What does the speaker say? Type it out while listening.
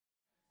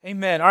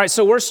Amen. All right,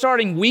 so we're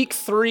starting week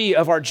 3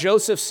 of our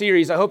Joseph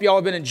series. I hope y'all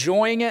have been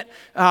enjoying it.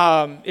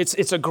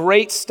 It's a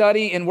great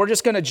study, and we're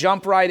just going to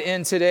jump right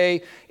in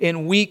today.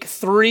 In week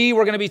 3,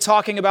 we're going to be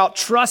talking about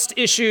trust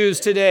issues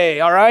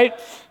today, all right?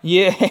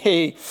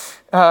 Yay,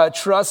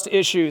 trust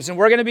issues. And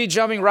we're going to be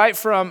jumping right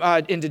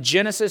into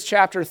Genesis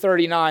chapter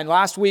 39.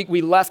 Last week,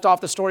 we left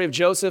off the story of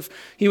Joseph.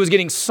 He was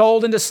getting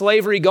sold into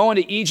slavery, going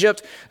to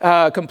Egypt,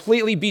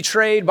 completely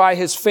betrayed by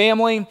his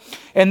family.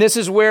 And this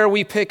is where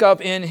we pick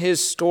up in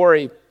his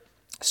story.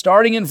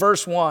 Starting in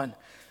verse 1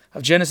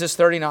 of Genesis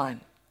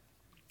 39.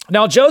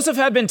 Now Joseph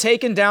had been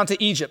taken down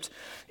to Egypt,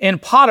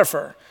 and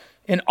Potiphar,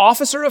 an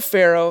officer of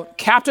Pharaoh,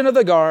 captain of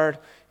the guard,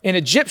 an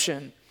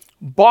Egyptian,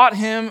 bought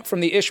him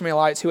from the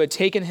Ishmaelites who had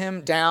taken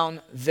him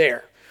down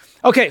there.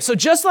 Okay, so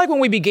just like when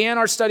we began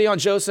our study on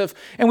Joseph,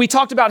 and we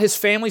talked about his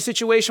family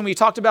situation, we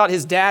talked about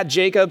his dad,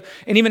 Jacob,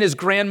 and even his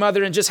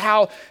grandmother, and just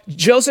how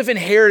Joseph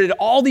inherited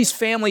all these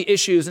family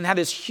issues and had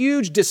this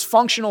huge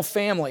dysfunctional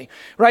family,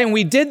 right? And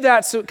we did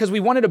that because we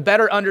wanted to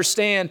better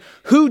understand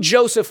who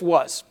Joseph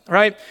was,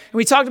 right? And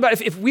we talked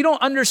about if we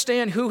don't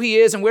understand who he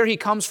is and where he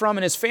comes from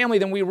and his family,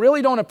 then we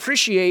really don't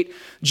appreciate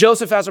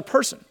Joseph as a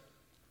person.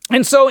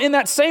 And so in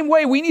that same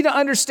way, we need to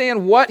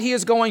understand what he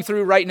is going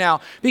through right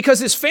now because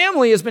his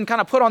family has been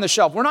kind of put on the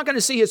shelf. We're not going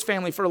to see his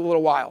family for a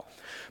little while.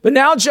 But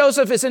now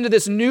Joseph is into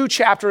this new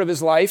chapter of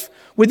his life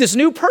with this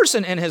new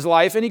person in his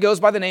life, and he goes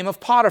by the name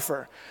of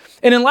Potiphar.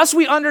 And unless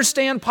we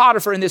understand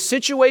Potiphar in this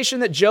situation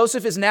that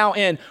Joseph is now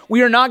in,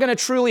 we are not going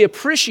to truly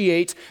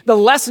appreciate the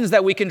lessons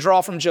that we can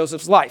draw from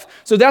Joseph's life.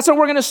 So that's what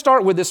we're going to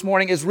start with this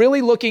morning, is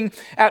really looking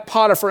at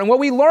Potiphar. And what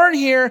we learn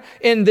here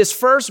in this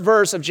first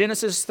verse of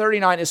Genesis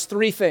 39 is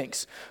 3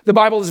 things. The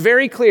Bible is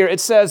very clear. It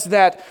says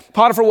that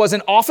Potiphar was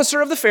an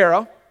officer of the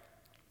Pharaoh.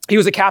 He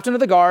was a captain of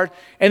the guard.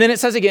 And then it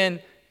says again,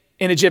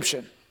 an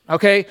Egyptian.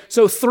 Okay,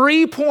 so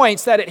 3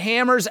 points that it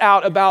hammers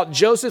out about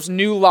Joseph's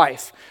new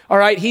life. All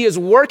right, he is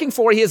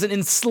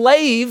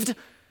enslaved,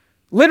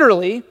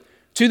 literally,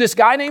 to this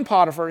guy named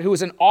Potiphar, who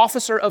was an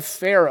officer of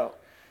Pharaoh,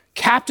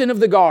 captain of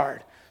the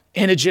guard,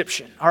 an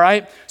Egyptian. All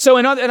right, so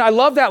and I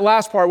love that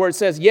last part where it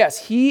says,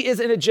 yes, he is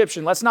an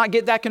Egyptian. Let's not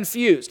get that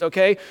confused,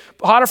 okay?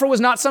 Potiphar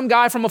was not some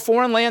guy from a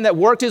foreign land that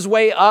worked his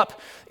way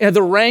up in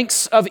the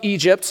ranks of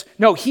Egypt.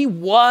 No, he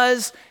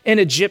was an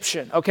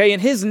Egyptian, okay?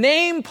 And his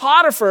name,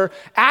 Potiphar,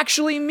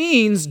 actually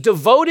means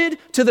devoted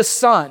to the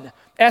sun,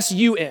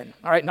 S-U-N,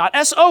 all right? Not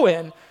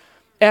S-O-N,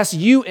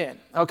 S-U-N,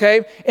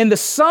 okay? And the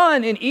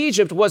sun in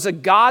Egypt was a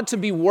god to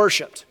be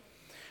worshiped.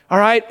 All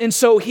right, and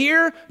so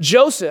here,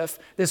 Joseph,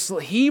 this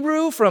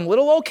Hebrew from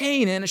little old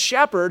Canaan, a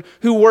shepherd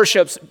who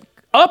worships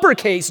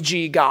uppercase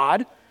G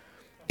God,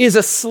 is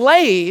a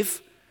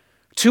slave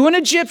to an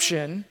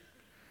Egyptian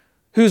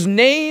whose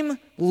name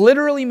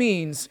literally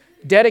means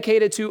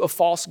dedicated to a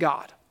false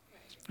god.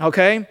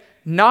 Okay,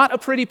 not a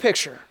pretty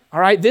picture.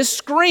 All right, this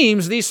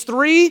screams these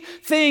 3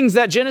 things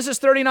that Genesis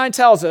 39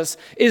 tells us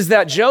is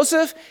that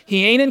Joseph,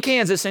 he ain't in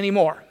Kansas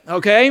anymore,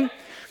 okay?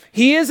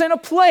 He is in a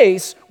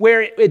place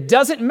where it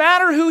doesn't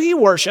matter who he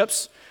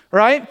worships,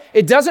 right?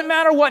 It doesn't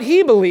matter what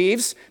he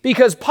believes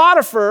because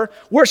Potiphar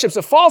worships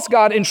a false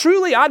god, and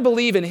truly I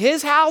believe in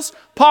his house,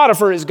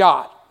 Potiphar is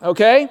God,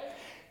 okay?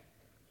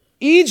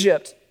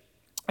 Egypt,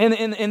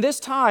 in this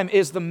time,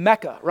 is the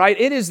Mecca, right?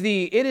 It is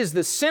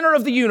the center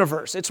of the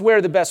universe. It's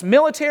where the best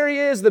military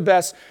is, the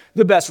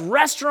best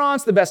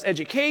restaurants, the best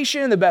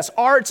education, the best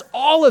arts,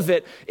 all of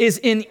it is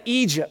in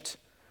Egypt.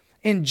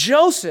 And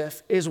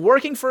Joseph is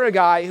working for a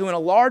guy who in a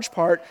large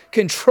part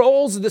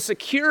controls the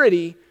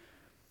security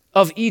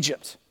of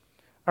Egypt.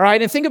 All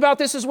right, and think about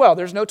this as well.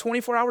 There's no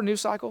 24-hour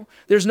news cycle.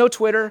 There's no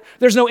Twitter.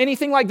 There's no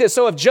anything like this.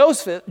 So if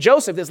Joseph,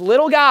 this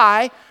little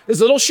guy, this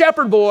little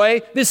shepherd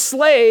boy, this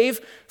slave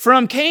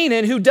from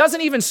Canaan who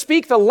doesn't even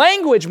speak the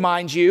language,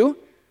 mind you,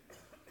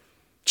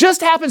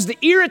 just happens to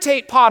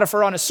irritate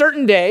Potiphar on a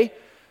certain day.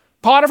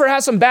 Potiphar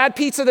has some bad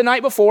pizza the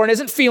night before and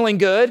isn't feeling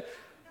good.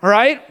 All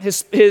right,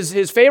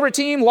 his favorite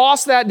team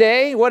lost that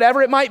day,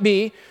 whatever it might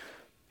be.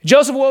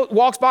 Joseph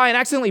walks by and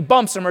accidentally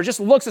bumps him or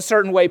just looks a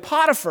certain way.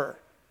 Potiphar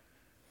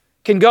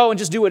can go and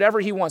just do whatever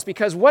he wants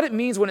because what it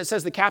means when it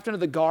says the captain of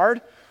the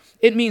guard,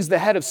 it means the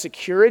head of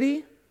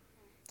security,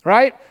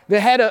 right? The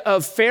head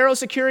of Pharaoh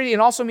security,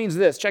 and also means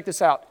this. Check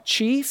this out.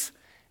 Chief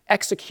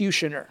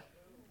executioner,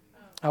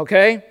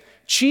 okay?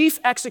 Chief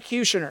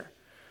executioner.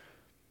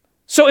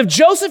 So if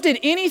Joseph did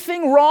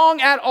anything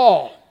wrong at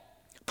all,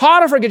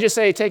 Potiphar could just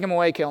say, take him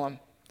away, kill him.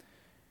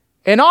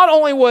 And not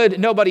only would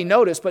nobody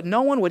notice, but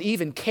no one would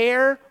even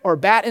care or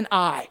bat an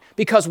eye.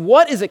 Because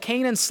what is a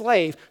Canaan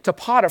slave to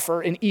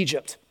Potiphar in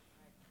Egypt?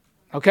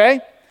 Okay?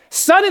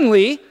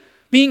 Suddenly,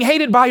 being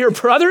hated by your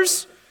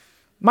brothers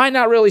might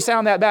not really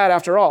sound that bad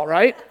after all,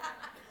 right?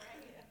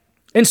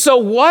 And so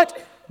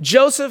what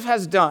Joseph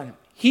has done,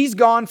 he's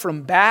gone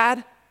from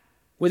bad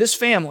with his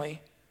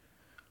family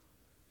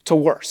to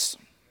worse.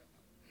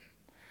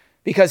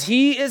 Because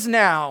he is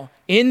now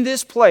in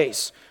this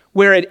place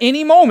where at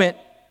any moment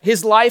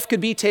his life could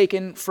be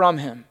taken from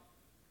him.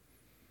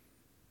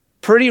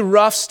 Pretty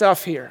rough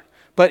stuff here.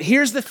 But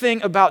here's the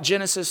thing about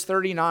Genesis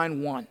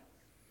 39:1.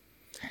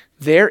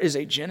 there is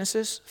a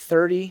Genesis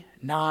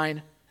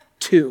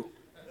 39:2.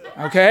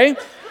 Okay?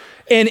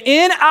 And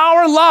in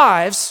our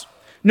lives,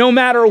 no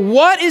matter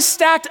what is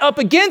stacked up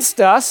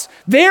against us,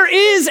 there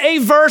is a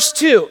verse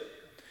 2.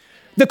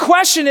 The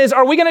question is,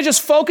 are we going to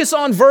just focus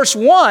on verse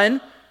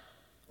 1,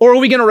 or are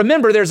we going to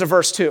remember there's a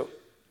verse 2?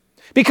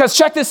 Because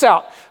check this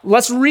out.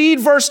 Let's read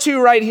verse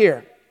 2 right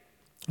here.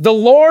 The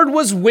Lord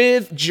was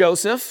with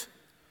Joseph,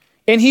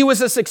 and he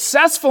was a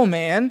successful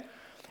man,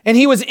 and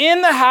he was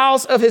in the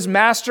house of his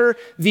master,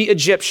 the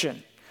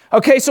Egyptian.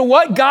 Okay, so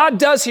what God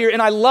does here,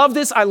 and I love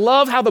this, I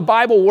love how the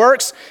Bible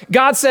works.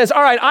 God says,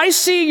 all right, I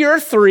see your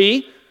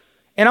 3,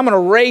 and I'm going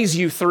to raise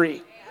you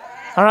 3.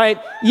 All right,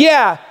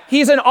 yeah,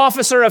 he's an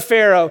officer of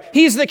Pharaoh.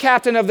 He's the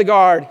captain of the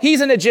guard.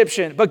 He's an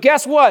Egyptian. But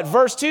guess what?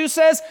 Verse 2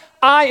 says,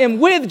 I am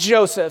with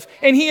Joseph,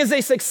 and he is a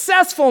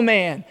successful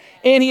man,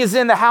 and he is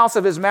in the house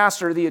of his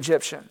master, the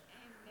Egyptian.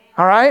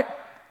 All right,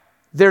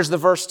 there's the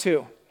verse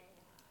 2.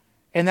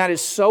 And that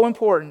is so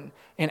important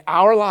in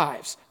our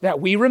lives that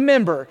we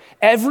remember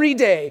every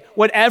day,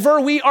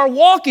 whatever we are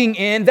walking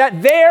in,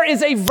 that there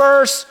is a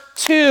verse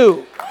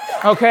 2,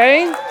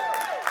 okay?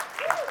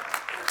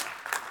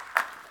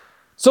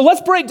 So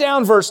let's break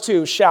down verse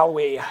 2, shall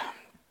we?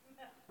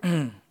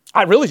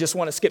 I really just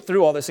want to skip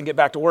through all this and get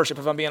back to worship,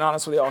 if I'm being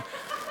honest with y'all.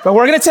 But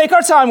we're going to take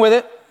our time with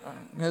it,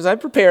 because I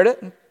prepared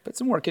it and put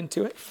some work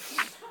into it.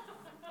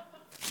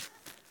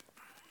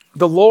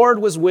 The Lord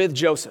was with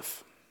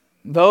Joseph.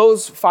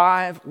 Those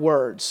 5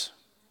 words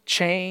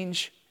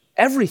change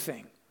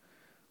everything.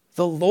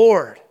 The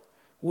Lord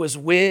was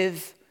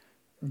with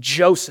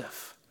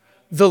Joseph.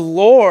 The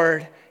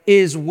Lord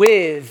is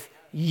with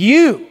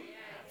you.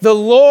 The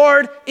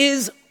Lord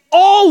is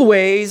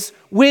always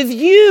with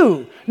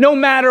you. No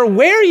matter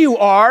where you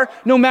are,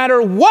 no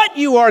matter what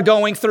you are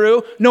going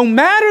through, no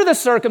matter the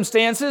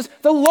circumstances,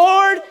 the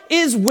Lord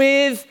is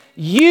with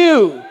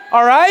you.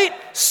 All right?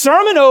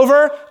 Sermon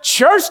over,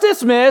 church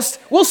dismissed.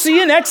 We'll see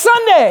you next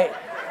Sunday.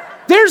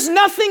 There's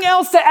nothing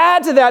else to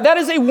add to that. That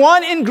is a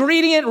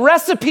 1-ingredient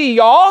recipe,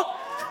 y'all.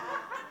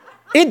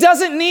 It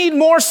doesn't need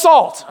more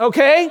salt,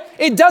 okay?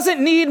 It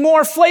doesn't need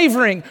more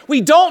flavoring.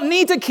 We don't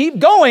need to keep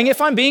going,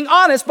 if I'm being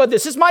honest, but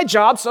this is my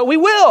job, so we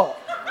will.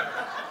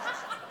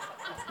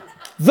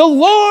 The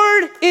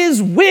Lord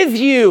is with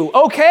you,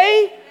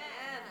 okay?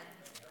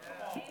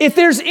 If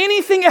there's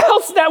anything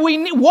else that we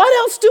need, what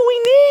else do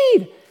we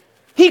need?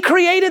 He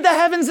created the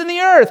heavens and the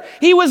earth.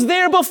 He was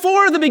there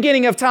before the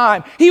beginning of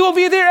time. He will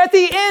be there at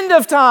the end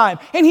of time.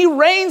 And he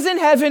reigns in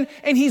heaven,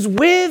 and he's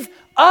with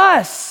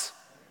us.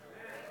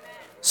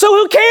 So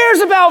who cares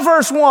about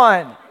verse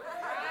 1?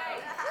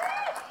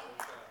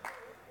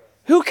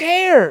 Who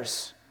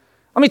cares?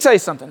 Let me tell you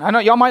something. I know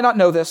y'all might not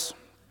know this,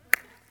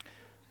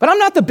 but I'm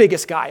not the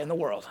biggest guy in the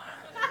world,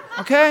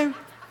 okay?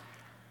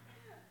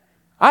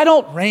 I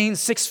don't reign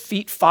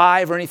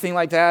 6'5" or anything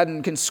like that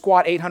and can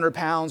squat 800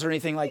 pounds or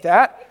anything like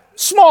that.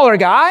 Smaller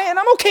guy, and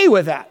I'm okay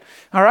with that,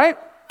 all right?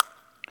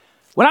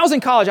 When I was in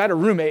college, I had a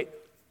roommate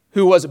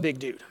who was a big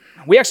dude.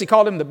 We actually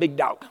called him the Big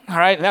Dog, all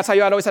right? And that's how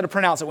you always had to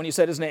pronounce it when you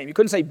said his name. You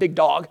couldn't say Big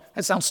Dog.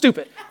 That sounds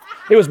stupid.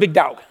 It was Big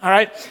Dog, all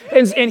right?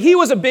 And he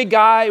was a big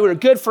guy. We were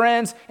good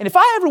friends. And if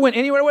I ever went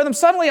anywhere with him,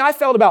 suddenly I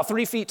felt about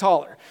 3 feet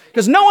taller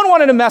because no one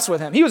wanted to mess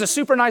with him. He was a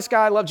super nice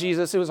guy, loved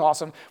Jesus. It was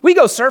awesome. We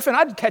go surfing.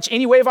 I'd catch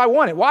any wave I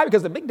wanted. Why?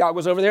 Because the Big Dog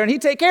was over there, and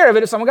he'd take care of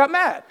it if someone got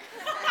mad.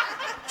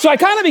 So I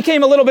kind of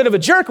became a little bit of a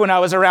jerk when I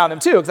was around him,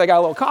 too, because I got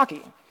a little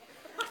cocky.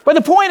 But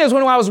the point is,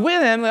 when I was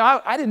with him,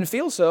 I didn't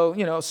feel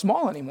so,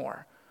 small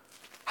anymore.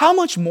 How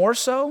much more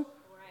so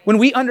when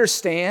we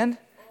understand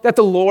that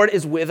the Lord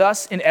is with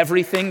us in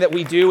everything that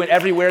we do and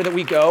everywhere that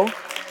we go?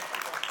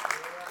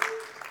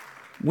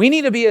 We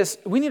need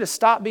to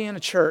stop being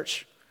a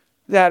church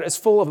that is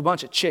full of a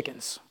bunch of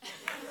chickens,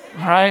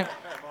 all right?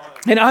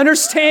 And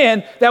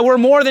understand that we're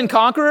more than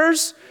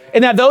conquerors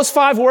and that those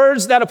 5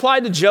 words that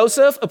applied to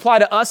Joseph apply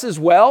to us as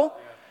well.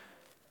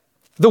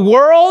 The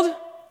world,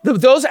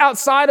 those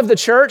outside of the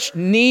church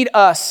need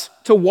us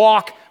to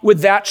walk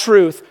with that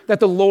truth that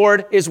the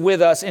Lord is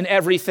with us in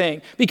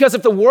everything. Because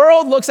if the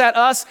world looks at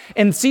us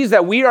and sees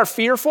that we are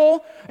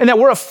fearful and that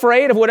we're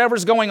afraid of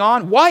whatever's going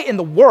on, why in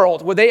the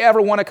world would they ever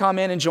want to come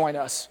in and join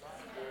us?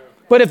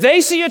 But if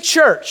they see a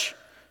church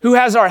who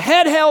has our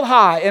head held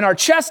high and our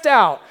chest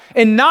out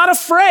and not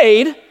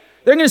afraid,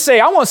 they're going to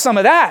say, I want some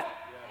of that.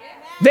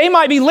 They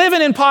might be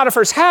living in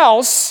Potiphar's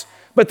house,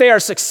 but they are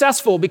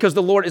successful because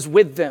the Lord is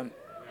with them.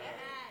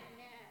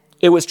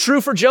 It was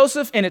true for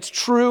Joseph, and it's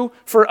true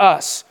for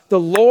us. The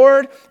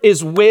Lord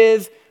is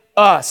with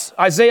us.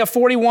 Isaiah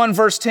 41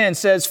 verse 10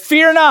 says,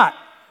 "Fear not,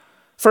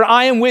 for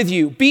I am with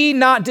you. Be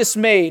not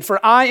dismayed, for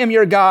I am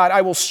your God.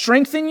 I will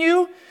strengthen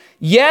you.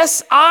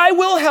 Yes, I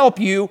will help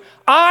you.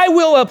 I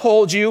will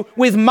uphold you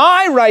with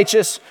my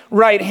righteous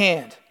right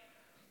hand."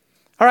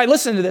 All right,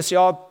 listen to this,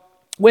 y'all.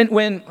 Let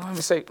me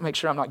make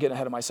sure I'm not getting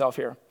ahead of myself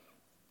here.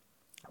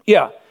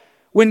 Yeah,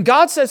 when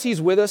God says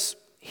he's with us,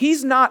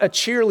 he's not a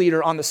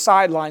cheerleader on the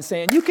sideline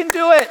saying, "You can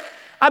do it.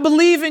 I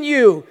believe in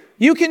you.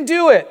 You can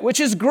do it, which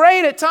is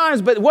great at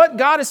times. But what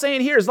God is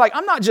saying here is like,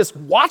 I'm not just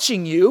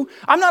watching you.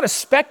 I'm not a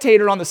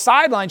spectator on the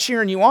sideline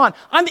cheering you on.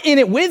 I'm in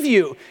it with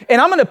you. And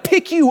I'm going to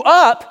pick you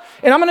up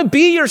and I'm going to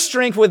be your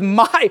strength with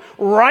my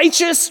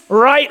righteous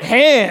right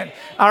hand.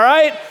 All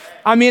right?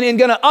 I mean, and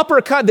going to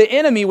uppercut the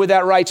enemy with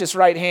that righteous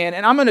right hand.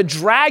 And I'm going to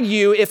drag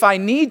you if I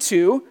need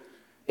to,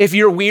 if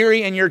you're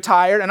weary and you're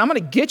tired. And I'm going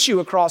to get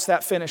you across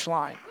that finish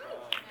line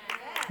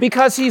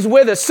because he's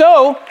with us.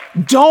 So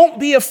don't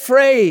be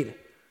afraid.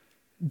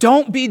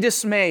 Don't be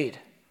dismayed.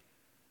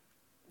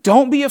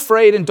 Don't be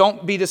afraid and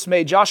don't be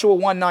dismayed. Joshua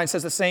 1:9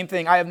 says the same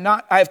thing. I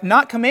have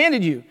not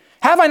commanded you.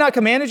 Have I not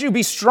commanded you?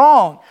 Be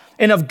strong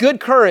and of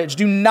good courage.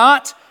 Do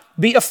not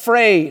be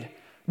afraid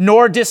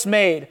nor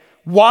dismayed.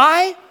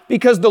 Why?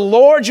 Because the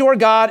Lord your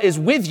God is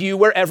with you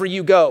wherever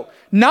you go.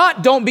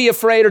 Not don't be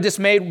afraid or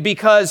dismayed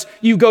because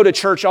you go to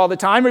church all the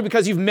time or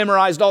because you've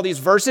memorized all these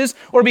verses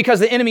or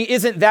because the enemy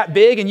isn't that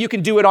big and you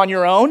can do it on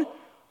your own.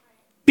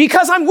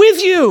 Because I'm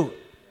with you.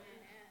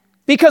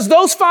 Because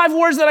those 5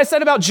 words that I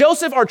said about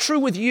Joseph are true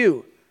with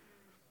you.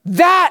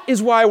 That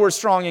is why we're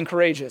strong and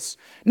courageous.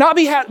 Not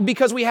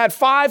because we had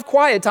 5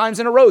 quiet times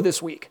in a row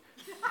this week.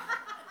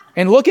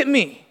 And look at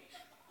me.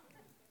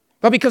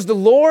 But because the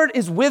Lord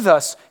is with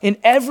us in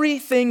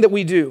everything that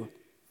we do.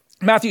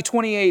 Matthew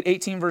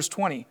 28:18, verse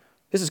 20.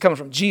 This is coming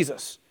from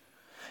Jesus.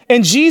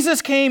 And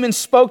Jesus came and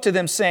spoke to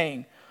them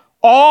saying,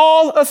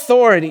 all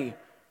authority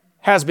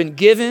has been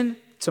given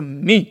to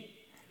me.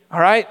 All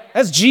right?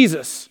 That's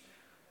Jesus.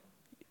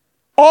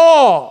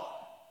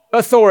 All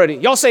authority.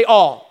 Y'all say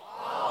all.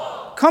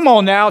 All. Come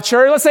on now,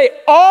 church. Let's say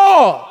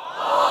all.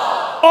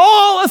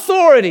 All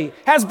authority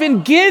has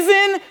been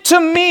given to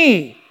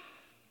me.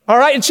 All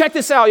right, and check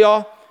this out,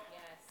 y'all.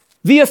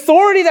 The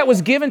authority that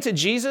was given to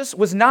Jesus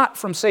was not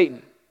from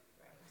Satan.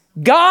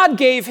 God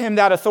gave him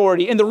that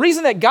authority. And the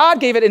reason that God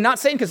gave it and not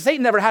Satan, because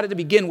Satan never had it to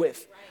begin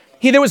with.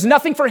 There was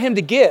nothing for him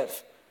to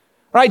give.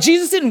 Right?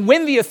 Jesus didn't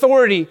win the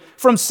authority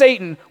from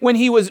Satan when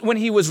he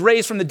was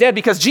raised from the dead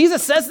because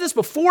Jesus says this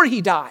before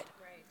he died.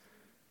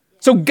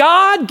 So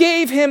God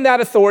gave him that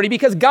authority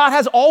because God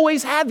has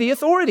always had the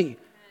authority.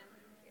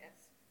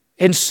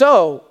 And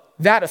so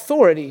that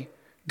authority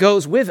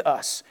goes with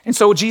us. And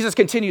so Jesus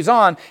continues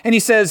on and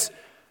he says,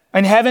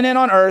 in heaven and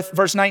on earth,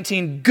 verse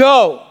 19,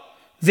 go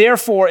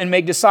therefore and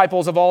make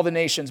disciples of all the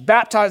nations,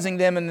 baptizing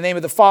them in the name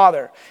of the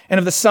Father and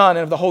of the Son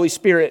and of the Holy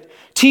Spirit,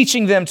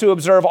 teaching them to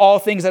observe all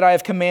things that I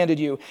have commanded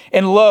you.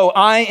 And lo,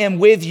 I am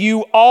with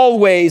you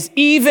always,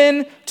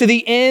 even to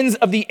the ends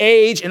of the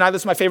age. And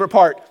this is my favorite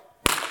part.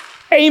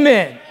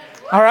 Amen.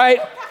 All right?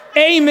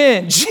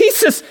 Amen.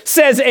 Jesus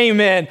says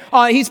amen.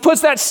 He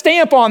puts that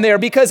stamp on there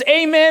because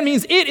amen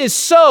means it is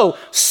so.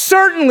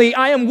 Certainly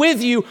I am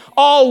with you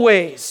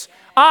always.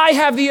 I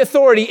have the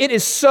authority. It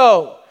is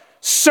so.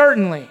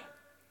 Certainly.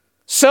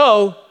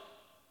 So,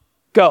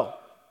 go.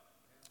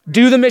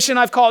 Do the mission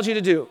I've called you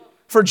to do.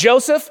 For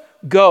Joseph,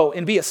 go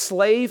and be a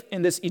slave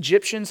in this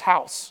Egyptian's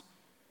house.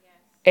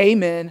 Yes.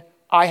 Amen.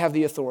 I have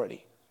the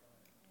authority.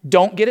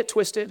 Don't get it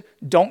twisted.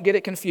 Don't get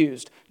it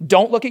confused.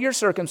 Don't look at your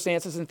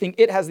circumstances and think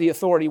it has the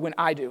authority when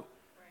I do.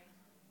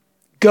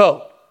 Right.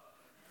 Go.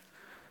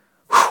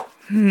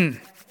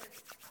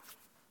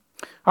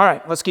 All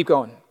right, let's keep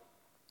going.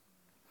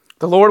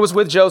 The Lord was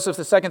with Joseph.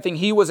 The second thing,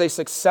 he was a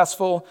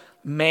successful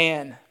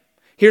man.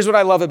 Here's what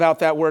I love about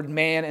that word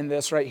man in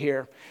this right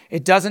here.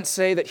 It doesn't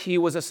say that he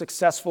was a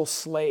successful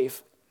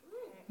slave.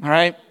 All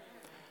right?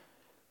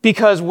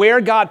 Because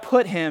where God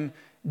put him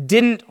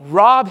didn't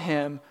rob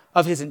him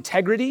of his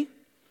integrity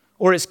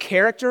or his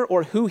character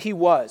or who he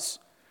was.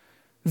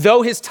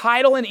 Though his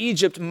title in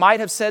Egypt might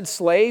have said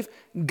slave,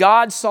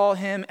 God saw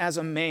him as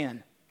a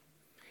man.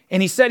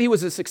 And he said he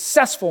was a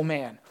successful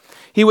man.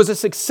 He was a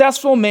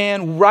successful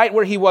man right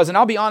where he was. And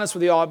I'll be honest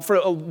with you all, for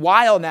a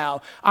while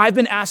now, I've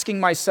been asking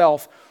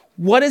myself,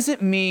 what does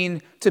it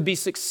mean to be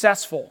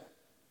successful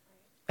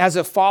as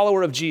a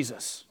follower of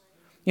Jesus?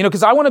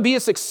 Because I want to be a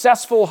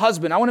successful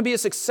husband. I want to be a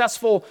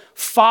successful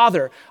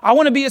father. I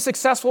want to be a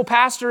successful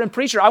pastor and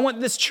preacher. I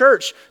want this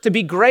church to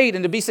be great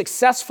and to be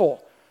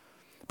successful.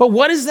 But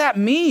what does that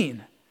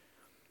mean?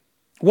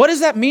 What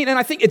does that mean? And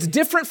I think it's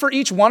different for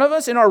each one of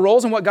us in our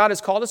roles and what God has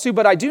called us to,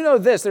 but I do know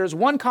this, there is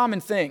one common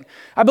thing.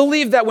 I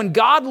believe that when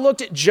God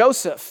looked at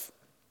Joseph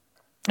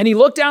and he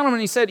looked down on him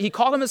and he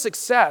called him a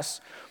success,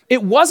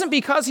 it wasn't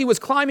because he was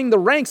climbing the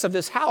ranks of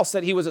this house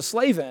that he was a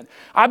slave in.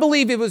 I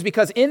believe it was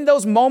because in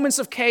those moments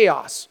of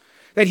chaos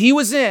that he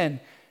was in,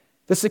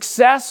 the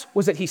success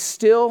was that he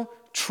still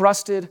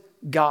trusted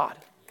God.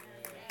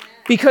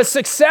 Because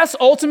success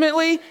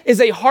ultimately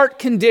is a heart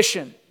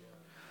condition.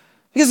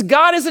 Because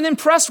God isn't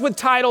impressed with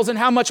titles and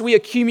how much we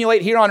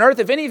accumulate here on earth.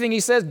 If anything,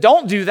 he says,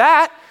 don't do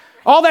that.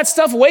 All that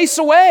stuff wastes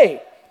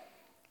away.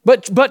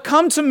 But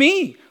come to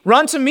me,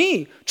 run to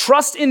me,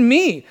 trust in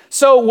me.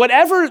 So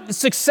whatever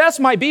success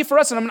might be for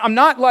us, and I'm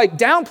not like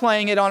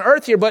downplaying it on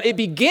earth here, but it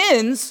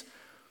begins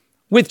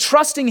with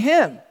trusting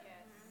him.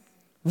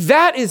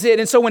 That is it.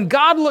 And so when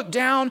God looked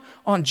down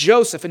on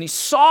Joseph and he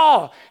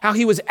saw how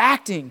he was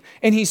acting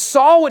and he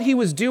saw what he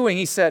was doing,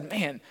 he said,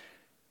 man,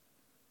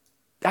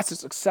 That's a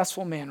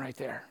successful man right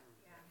there.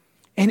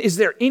 And is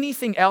there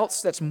anything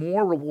else that's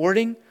more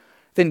rewarding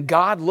than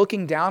God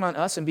looking down on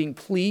us and being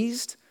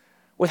pleased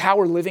with how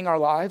we're living our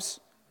lives?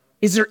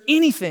 Is there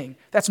anything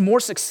that's more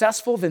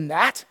successful than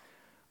that?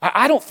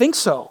 I don't think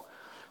so.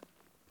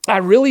 I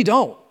really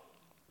don't.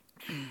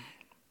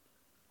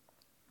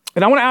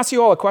 And I want to ask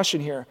you all a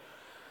question here.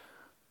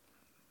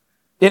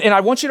 And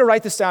I want you to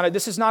write this down.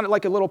 This is not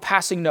like a little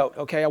passing note,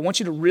 okay? I want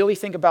you to really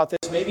think about this.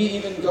 Maybe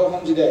even go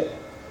home today.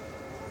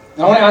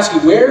 And I want to ask you,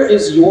 where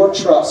is your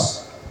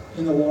trust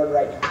in the Lord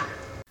right now?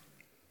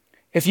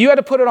 If you had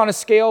to put it on a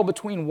scale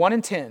between 1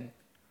 and 10,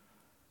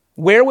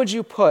 where would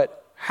you put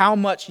how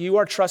much you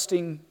are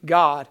trusting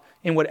God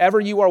in whatever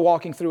you are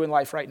walking through in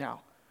life right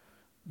now?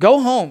 Go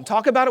home,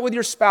 talk about it with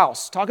your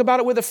spouse, talk about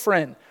it with a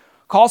friend,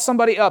 call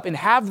somebody up and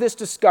have this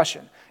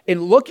discussion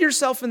and look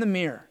yourself in the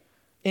mirror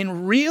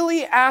and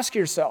really ask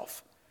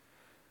yourself,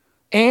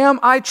 am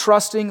I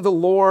trusting the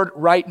Lord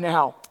right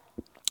now?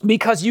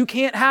 Because you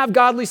can't have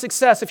godly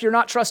success if you're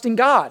not trusting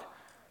God.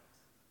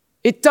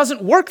 It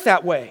doesn't work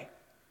that way.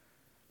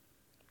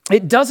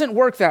 It doesn't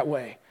work that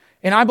way.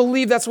 And I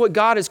believe that's what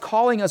God is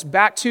calling us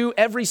back to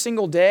every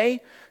single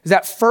day, is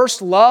that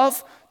first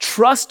love.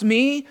 Trust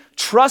me,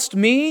 trust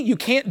me. You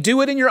can't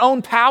do it in your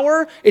own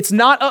power. It's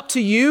not up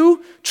to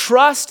you.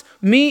 Trust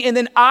me, and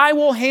then I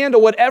will handle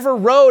whatever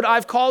road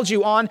I've called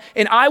you on,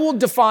 and I will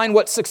define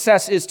what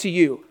success is to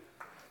you,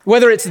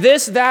 whether it's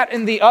this, that,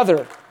 and the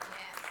other.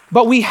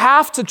 But we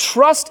have to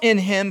trust in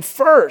Him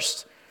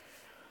first.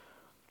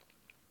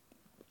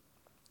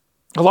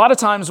 A lot of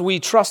times we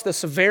trust the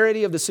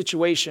severity of the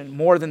situation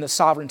more than the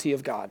sovereignty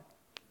of God.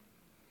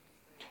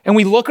 And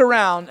we look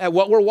around at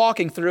what we're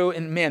walking through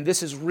and man,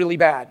 this is really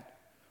bad.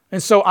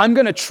 And so I'm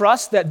going to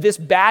trust that this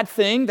bad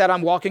thing that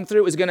I'm walking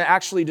through is going to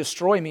actually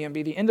destroy me and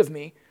be the end of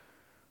me,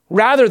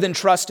 rather than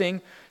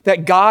trusting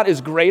that God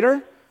is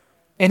greater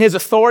and His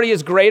authority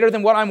is greater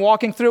than what I'm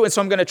walking through, and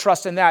so I'm going to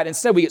trust in that.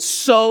 Instead, we get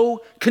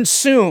so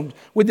consumed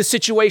with the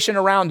situation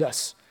around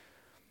us.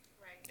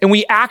 And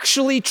we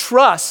actually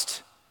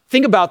trust,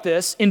 think about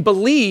this, and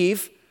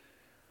believe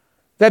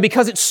that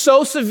because it's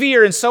so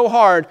severe and so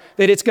hard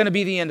that it's going to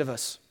be the end of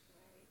us.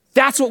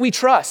 That's what we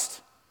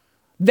trust.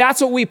 That's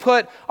what we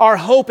put our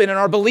hope in and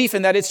our belief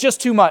in, that it's just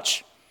too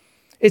much.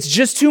 It's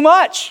just too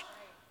much.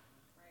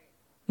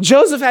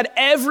 Joseph had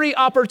every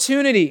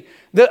opportunity.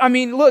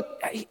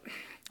 Look,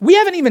 we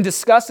haven't even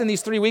discussed in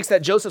these 3 weeks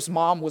that Joseph's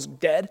mom was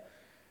dead.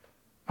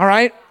 All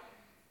right?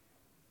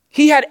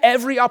 He had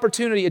every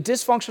opportunity. A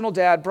dysfunctional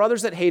dad,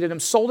 brothers that hated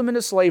him, sold him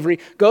into slavery,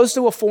 goes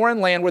to a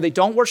foreign land where they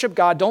don't worship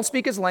God, don't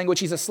speak His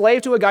language. He's a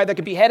slave to a guy that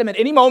could behead him at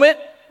any moment.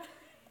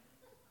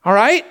 All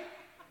right?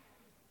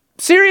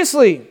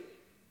 Seriously.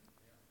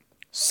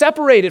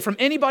 Separated from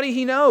anybody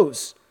he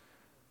knows.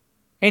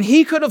 And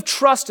he could have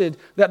trusted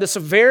that the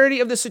severity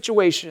of the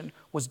situation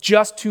was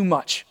just too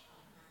much.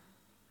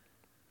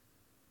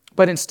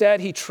 But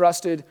instead, he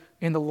trusted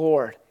in the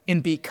Lord.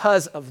 And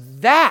because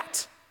of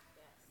that,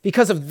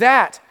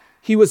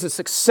 he was a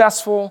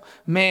successful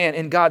man,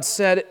 and God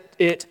said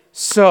it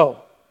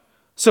so.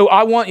 So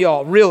I want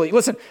y'all, really,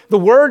 listen, the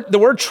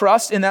word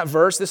trust in that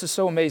verse, this is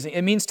so amazing.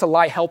 It means to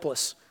lie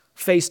helpless,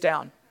 face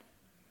down.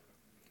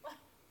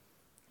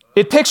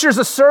 It pictures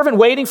a servant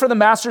waiting for the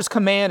master's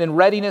command in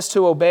readiness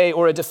to obey,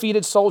 or a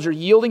defeated soldier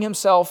yielding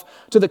himself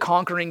to the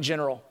conquering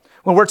general.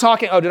 When we're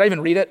talking, did I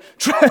even read it?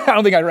 I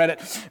don't think I read it.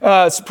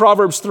 It's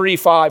Proverbs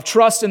 3:5.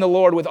 Trust in the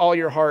Lord with all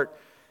your heart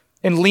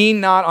and lean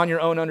not on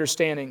your own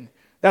understanding.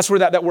 That's where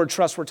that word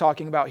trust we're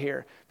talking about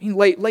here. I mean,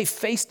 lay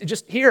face,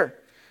 just here.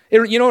 It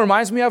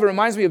reminds me of? It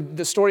reminds me of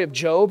the story of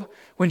Job,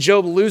 when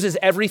Job loses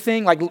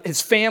everything, like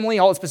his family,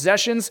 all his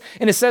possessions.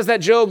 And it says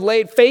that Job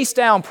laid face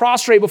down,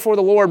 prostrate before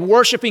the Lord,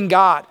 worshiping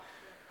God.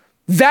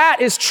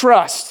 That is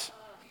trust.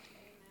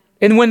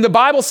 And when the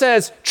Bible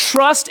says,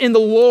 trust in the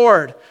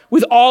Lord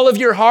with all of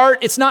your heart,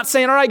 it's not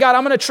saying, all right, God,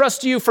 I'm going to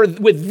trust you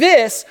with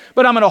this,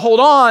 but I'm going to hold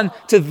on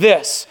to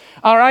this.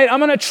 All right, I'm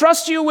going to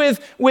trust you with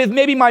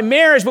maybe my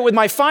marriage, but with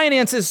my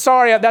finances,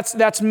 sorry,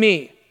 that's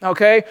me.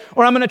 Okay?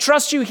 Or I'm going to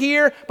trust you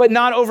here, but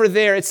not over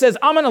there. It says,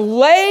 I'm going to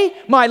lay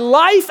my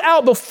life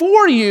out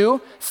before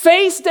you,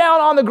 face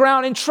down on the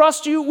ground, and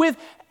trust you with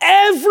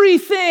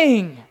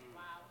everything.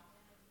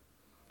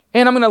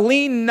 And I'm going to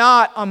lean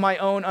not on my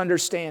own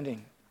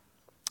understanding.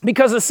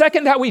 Because the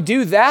second that we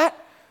do that,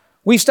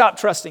 we stop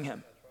trusting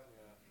Him.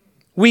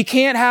 We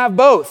can't have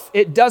both.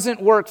 It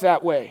doesn't work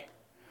that way.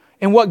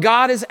 And what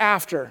God is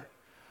after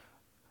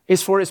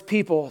is for His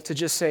people to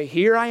just say,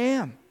 here I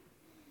am.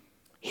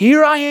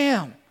 Here I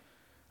am.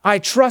 I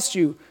trust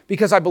you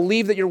because I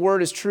believe that your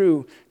word is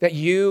true, that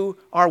you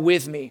are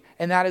with me,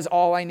 and that is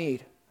all I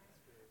need.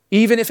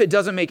 Even if it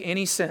doesn't make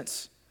any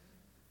sense,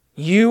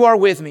 you are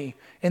with me,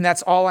 and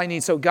that's all I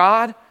need. So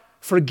God,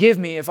 forgive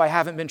me if I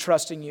haven't been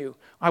trusting you.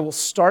 I will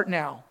start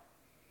now.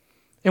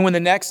 And when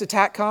the next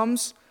attack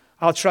comes,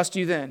 I'll trust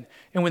you then.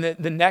 And when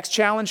the next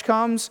challenge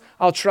comes,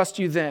 I'll trust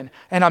you then.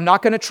 And I'm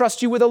not going to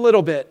trust you with a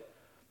little bit.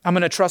 I'm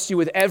going to trust you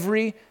with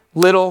every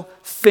little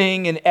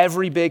thing and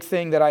every big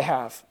thing that I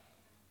have.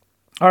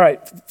 All right,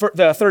 for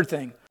the third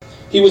thing.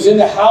 He was in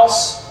the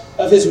house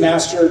of his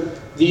master,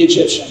 the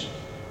Egyptian.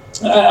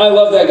 I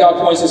love that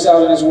God points this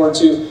out in his word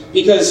too,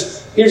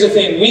 because here's the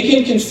thing. We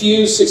can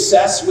confuse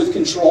success with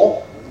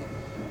control,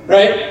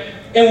 right?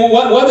 And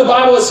what the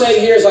Bible is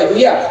saying here is like,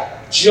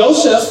 yeah,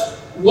 Joseph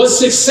was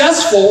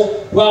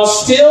successful while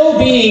still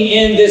being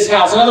in this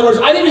house. In other words,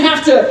 I didn't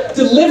have to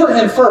deliver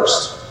him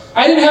first.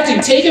 I didn't have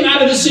to take him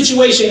out of this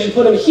situation and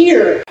put him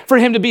here For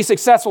him to be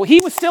successful. He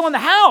was still in the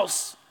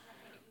house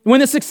when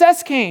the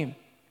success came.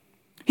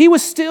 He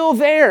was still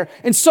there.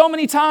 And so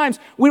many times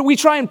we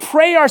try and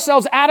pray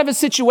ourselves out of a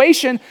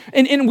situation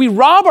and we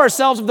rob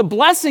ourselves of the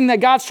blessing that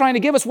God's trying to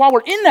give us while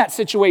we're in that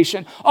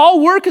situation.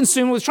 All we're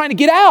consumed with trying to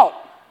get out.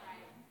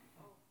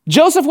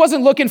 Joseph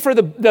wasn't looking for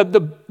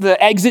the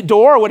exit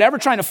door or whatever,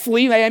 trying to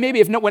flee.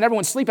 Maybe when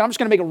everyone's sleeping, I'm just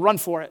going to make a run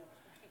for it.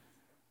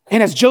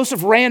 And as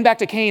Joseph ran back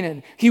to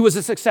Canaan, he was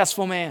a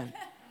successful man.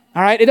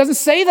 All right? It doesn't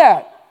say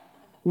that.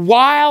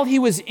 While he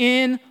was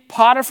in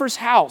Potiphar's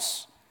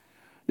house,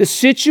 the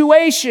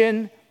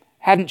situation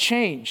hadn't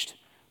changed,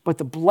 but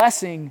the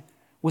blessing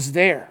was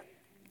there.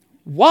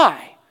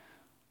 Why?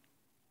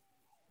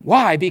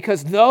 Why?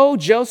 Because though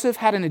Joseph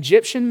had an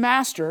Egyptian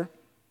master,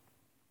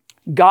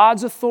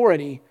 God's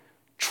authority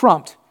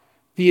trumped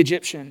the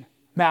Egyptian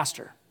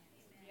master.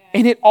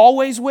 And it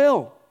always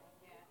will.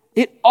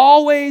 It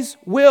always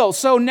will.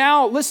 So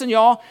now, listen,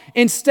 y'all,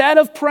 instead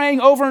of praying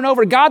over and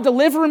over, God,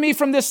 deliver me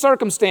from this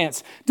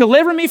circumstance,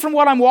 deliver me from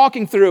what I'm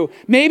walking through,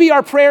 maybe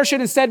our prayer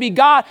should instead be,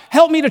 God,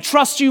 help me to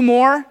trust you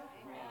more.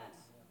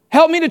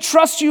 Help me to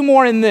trust you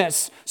more in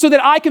this so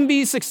that I can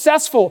be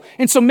successful.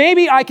 And so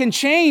maybe I can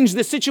change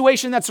the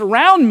situation that's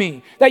around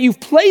me, that you've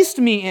placed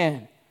me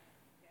in,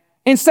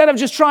 instead of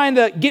just trying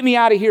to get me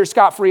out of here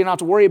scot-free and not have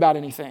to worry about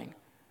anything.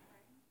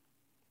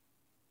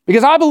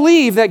 Because I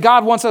believe that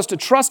God wants us to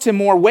trust him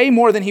more, way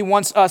more than he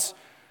wants us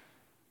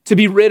to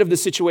be rid of the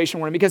situation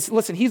we're in. Because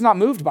listen, he's not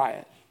moved by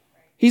it.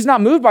 He's not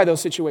moved by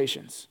those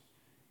situations.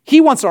 He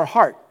wants our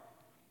heart.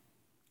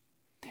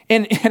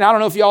 And I don't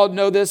know if y'all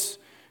know this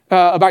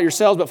about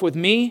yourselves, but with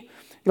me,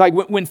 like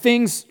when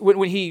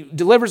he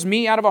delivers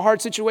me out of a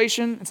hard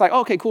situation, it's like,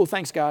 okay, cool,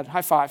 thanks God,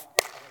 high five,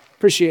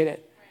 appreciate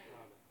it.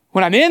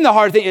 When I'm in the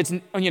hard thing, it's,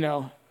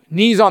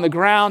 knees on the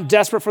ground,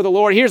 desperate for the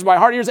Lord. Here's my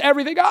heart, here's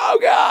everything. Oh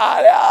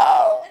God,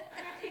 oh.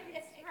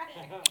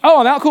 Oh,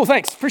 I'm out, cool,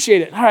 thanks,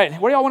 appreciate it. All right,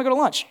 where do y'all want to go to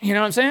lunch? You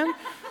know what I'm saying?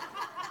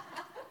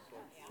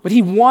 But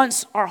he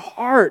wants our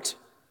heart.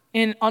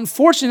 And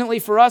unfortunately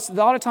for us, a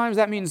lot of times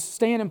that means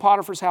staying in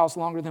Potiphar's house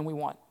longer than we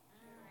want.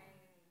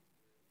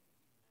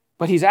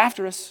 But he's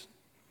after us.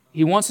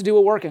 He wants to do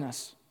a work in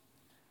us.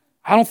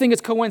 I don't think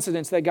it's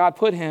coincidence that God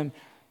put him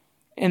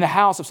in the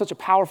house of such a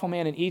powerful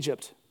man in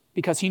Egypt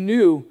because he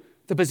knew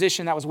the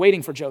position that was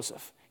waiting for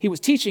Joseph. He was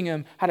teaching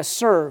him how to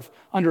serve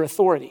under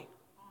authority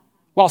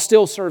while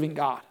still serving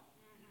God.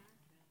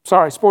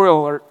 Sorry,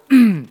 spoiler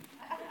alert.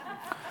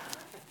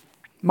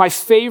 My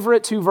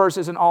favorite two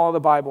verses in all of the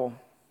Bible,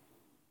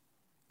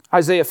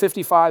 Isaiah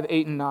 55,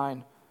 8 and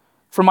 9.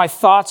 For my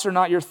thoughts are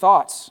not your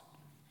thoughts,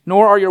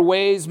 nor are your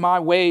ways my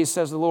ways,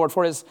 says the Lord.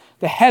 For as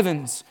the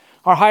heavens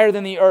are higher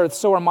than the earth,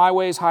 so are my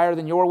ways higher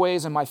than your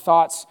ways, and my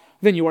thoughts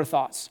than your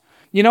thoughts.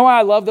 You know why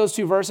I love those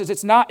two verses?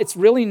 It's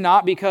really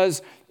not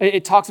because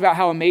it talks about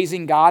how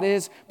amazing God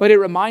is, but it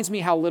reminds me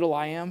how little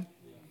I am.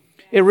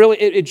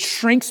 It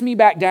shrinks me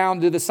back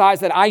down to the size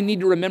that I need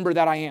to remember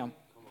that I am.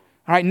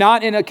 All right,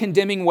 not in a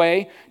condemning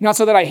way, not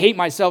so that I hate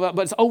myself,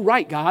 but it's, oh,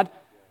 right, God,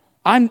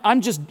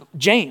 I'm just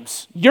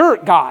James. You're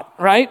God,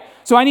 right?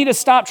 So I need to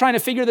stop trying to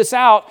figure this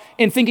out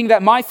and thinking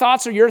that my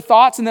thoughts are your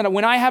thoughts, and that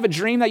when I have a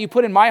dream that you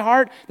put in my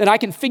heart, that I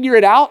can figure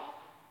it out.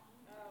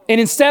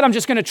 And instead, I'm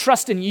just going to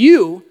trust in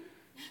you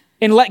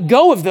and let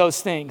go of those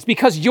things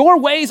because your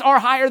ways are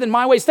higher than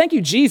my ways. Thank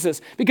you,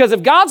 Jesus. Because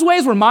if God's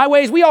ways were my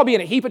ways, we all be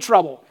in a heap of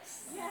trouble.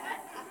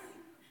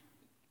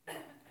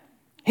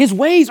 His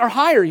ways are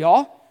higher,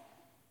 y'all.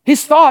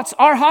 His thoughts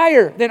are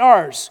higher than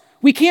ours.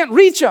 We can't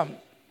reach them.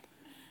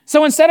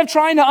 So instead of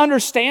trying to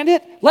understand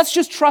it, let's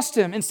just trust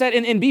him instead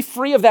and be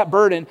free of that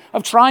burden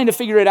of trying to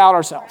figure it out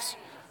ourselves.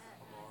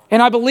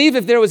 And I believe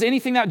if there was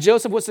anything that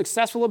Joseph was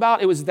successful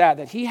about, it was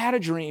that he had a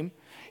dream,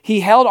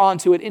 he held on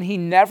to it, and he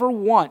never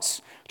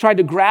once tried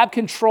to grab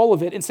control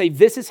of it and say,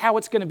 this is how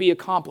it's going to be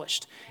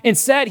accomplished.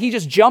 Instead, he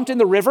just jumped in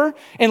the river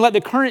and let the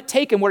current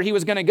take him where he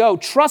was going to go,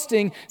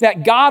 trusting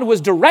that God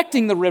was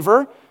directing the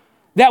river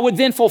that would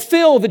then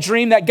fulfill the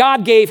dream that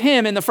God gave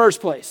him in the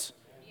first place.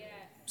 Yes.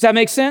 Does that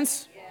make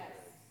sense?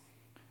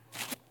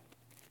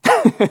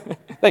 Yes.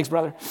 Thanks,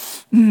 brother.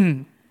 We're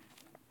going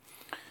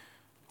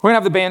to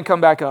have the band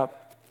come back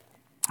up.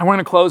 And we're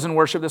going to close in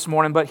worship this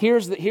morning. But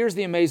here's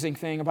the amazing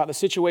thing about the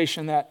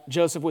situation that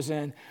Joseph was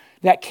in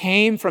that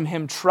came from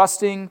him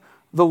trusting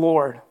the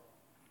Lord.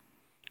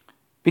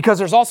 Because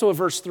there's also a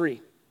verse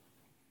 3.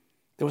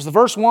 There was the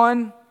verse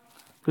 1,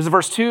 there's the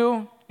verse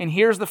 2, and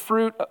here's the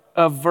fruit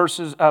of verse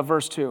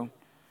 2.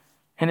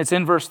 And it's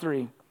in verse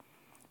 3.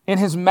 And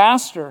his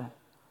master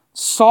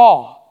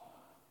saw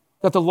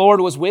that the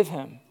Lord was with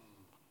him,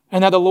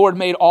 and that the Lord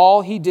made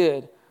all he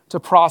did to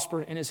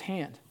prosper in his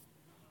hand.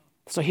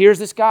 So here's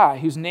this guy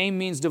whose name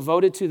means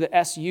devoted to the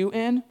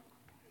S-U-N,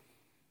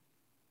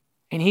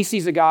 and he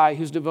sees a guy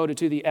who's devoted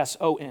to the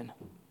S-O-N.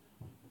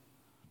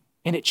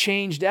 And it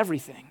changed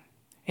everything.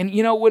 And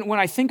you know, when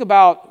I think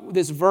about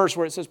this verse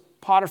where it says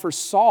Potiphar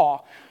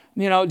saw,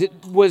 you know,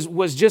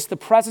 was just the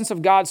presence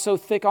of God so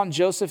thick on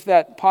Joseph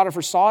that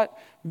Potiphar saw it?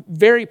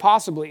 Very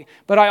possibly.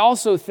 But I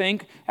also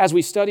think, as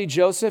we study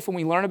Joseph and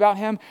we learn about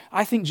him,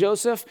 I think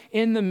Joseph,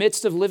 in the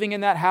midst of living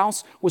in that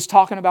house, was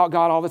talking about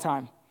God all the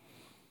time.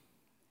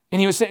 And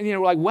he was saying, you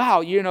know, like,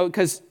 wow, you know,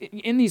 because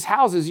in these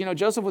houses, you know,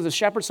 Joseph was a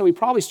shepherd, so he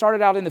probably started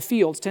out in the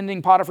fields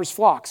tending Potiphar's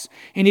flocks,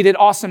 and he did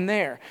awesome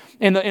there.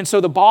 And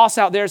so the boss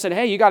out there said,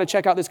 hey, you got to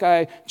check out this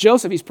guy,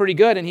 Joseph. He's pretty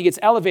good, and he gets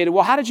elevated.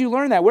 Well, how did you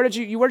learn that? Where did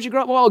you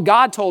grow up? Well,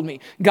 God told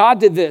me. God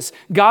did this.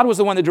 God was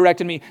the one that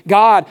directed me.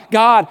 God.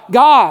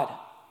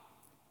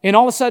 And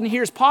all of a sudden,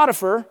 here's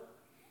Potiphar,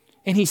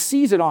 and he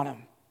sees it on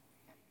him.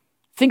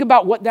 Think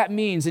about what that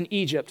means in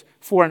Egypt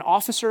for an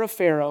officer of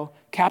Pharaoh,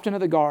 captain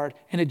of the guard,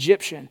 an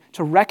Egyptian,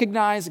 to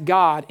recognize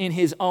God in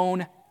his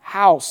own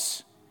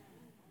house.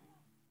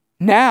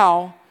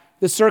 Now,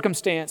 the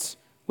circumstance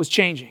was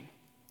changing.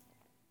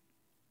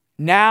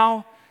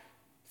 Now,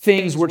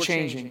 things were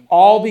changing.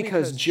 All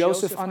because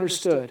Joseph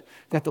understood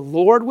that the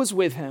Lord was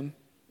with him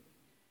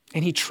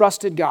and he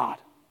trusted God.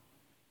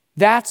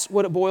 That's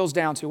what it boils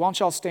down to. Why don't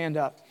y'all stand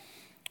up?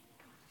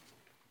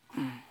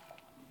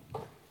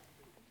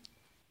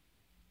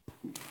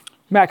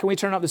 Matt, can we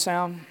turn up the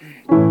sound?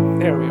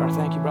 There we are.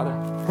 Thank you,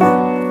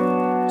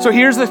 brother. So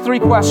here's the three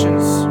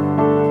questions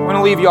I'm going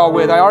to leave y'all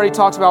with. I already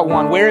talked about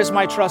one. Where is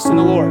my trust in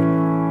the Lord?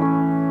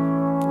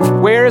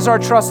 Where is our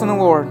trust in the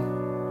Lord?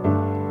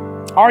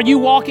 Are you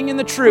walking in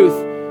the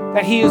truth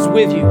that He is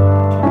with you?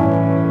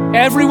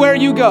 Everywhere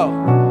you go,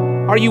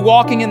 are you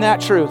walking in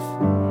that truth?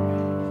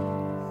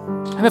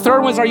 And the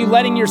third one is, are you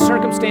letting your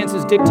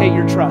circumstances dictate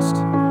your trust?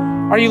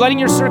 Are you letting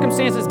your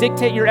circumstances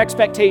dictate your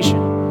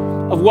expectation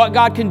of what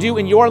God can do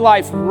in your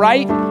life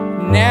right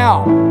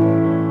now,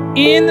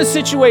 in the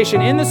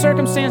situation, in the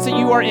circumstance that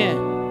you are in?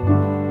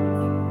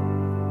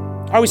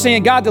 Are we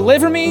saying, God,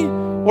 deliver me,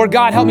 or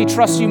God, help me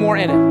trust you more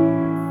in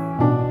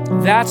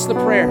it? That's the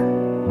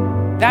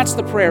prayer. That's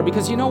the prayer.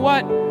 Because you know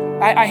what?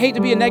 I hate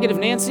to be a negative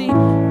Nancy,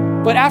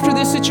 but after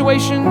this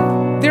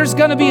situation, there's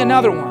going to be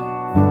another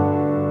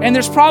one. And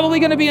there's probably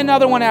going to be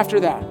another one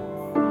after that.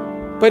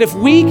 But if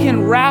we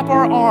can wrap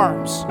our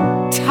arms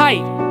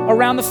tight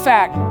around the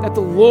fact that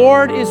the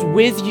Lord is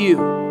with you,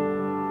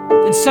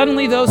 then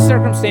suddenly those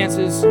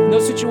circumstances and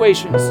those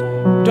situations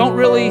don't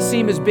really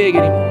seem as big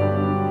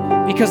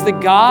anymore. Because the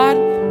God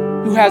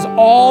who has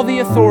all the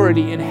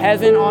authority in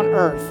heaven on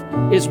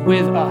earth is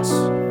with us.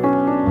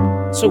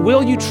 So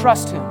will you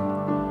trust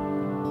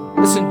Him?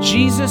 Listen,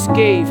 Jesus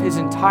gave His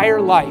entire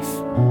life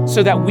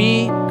so that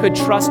we could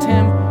trust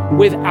Him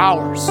with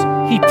ours.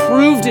 He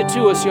proved it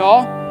to us,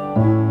 y'all.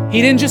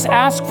 He didn't just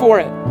ask for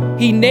it.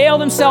 He nailed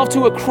Himself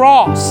to a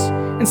cross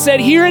and said,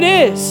 here it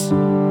is.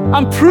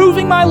 I'm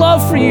proving my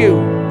love for you.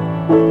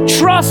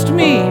 Trust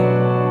me.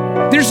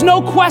 There's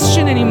no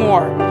question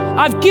anymore.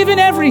 I've given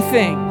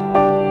everything.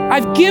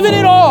 I've given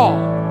it all,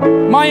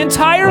 my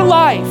entire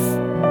life,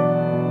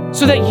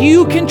 so that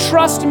you can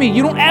trust me.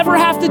 You don't ever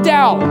have to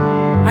doubt.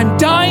 I'm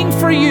dying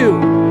for you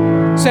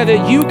so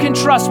that you can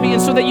trust me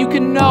and so that you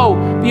can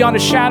know beyond a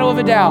shadow of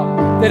a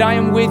doubt that I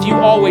am with you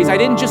always. I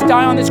didn't just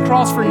die on this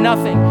cross for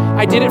nothing.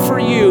 I did it for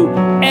you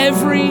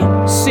every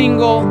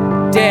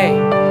single day.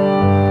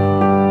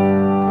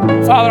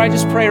 Father, I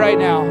just pray right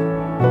now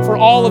for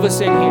all of us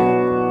in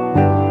here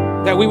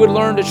that we would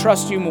learn to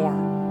trust you more.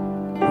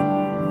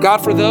 God,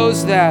 for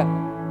those that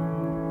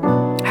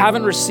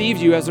haven't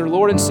received you as their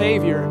Lord and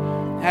Savior,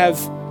 have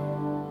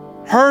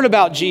heard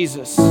about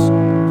Jesus,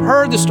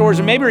 heard the stories,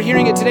 or maybe are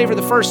hearing it today for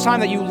the first time,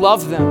 that you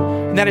love them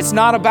and that it's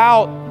not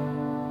about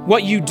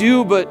what you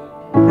do,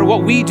 or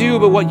what we do,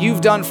 but what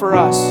you've done for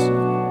us.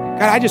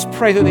 God, I just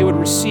pray that they would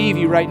receive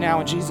you right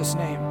now in Jesus'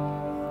 name.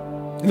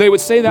 They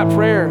would say that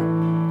prayer.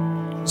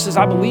 It says,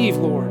 I believe,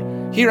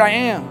 Lord. Here I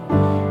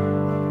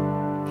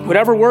am.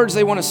 Whatever words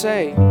they want to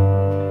say.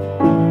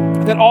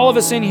 That all of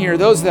us in here,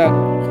 those that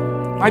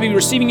might be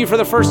receiving you for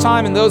the first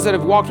time and those that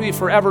have walked with you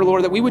forever,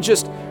 Lord, that we would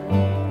just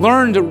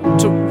learn to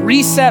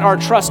reset our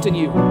trust in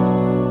you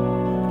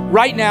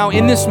right now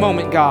in this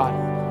moment, God.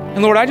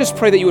 And Lord, I just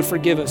pray that you would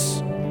forgive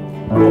us.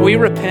 We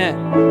repent.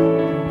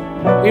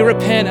 We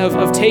repent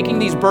of taking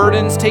these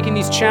burdens, taking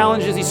these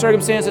challenges, these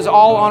circumstances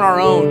all on our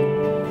own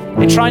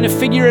and trying to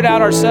figure it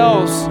out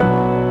ourselves,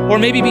 or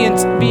maybe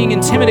being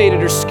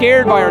intimidated or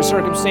scared by our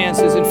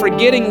circumstances and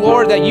forgetting,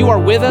 Lord, that you are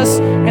with us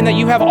and that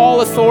you have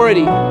all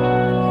authority.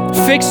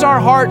 Fix our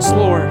hearts,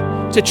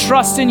 Lord, to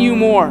trust in you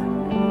more.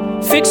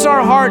 Fix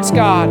our hearts,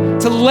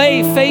 God, to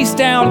lay face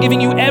down, giving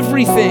you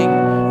everything,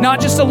 not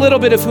just a little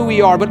bit of who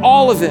we are, but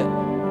all of it,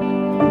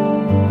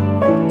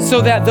 so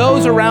that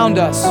those around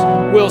us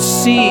will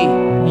see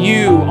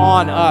you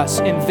on us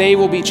and they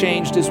will be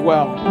changed as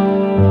well.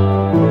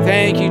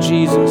 Thank you,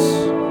 Jesus.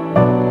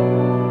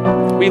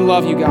 We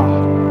love you,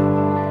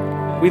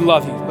 God. We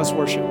love you. Let's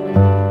worship.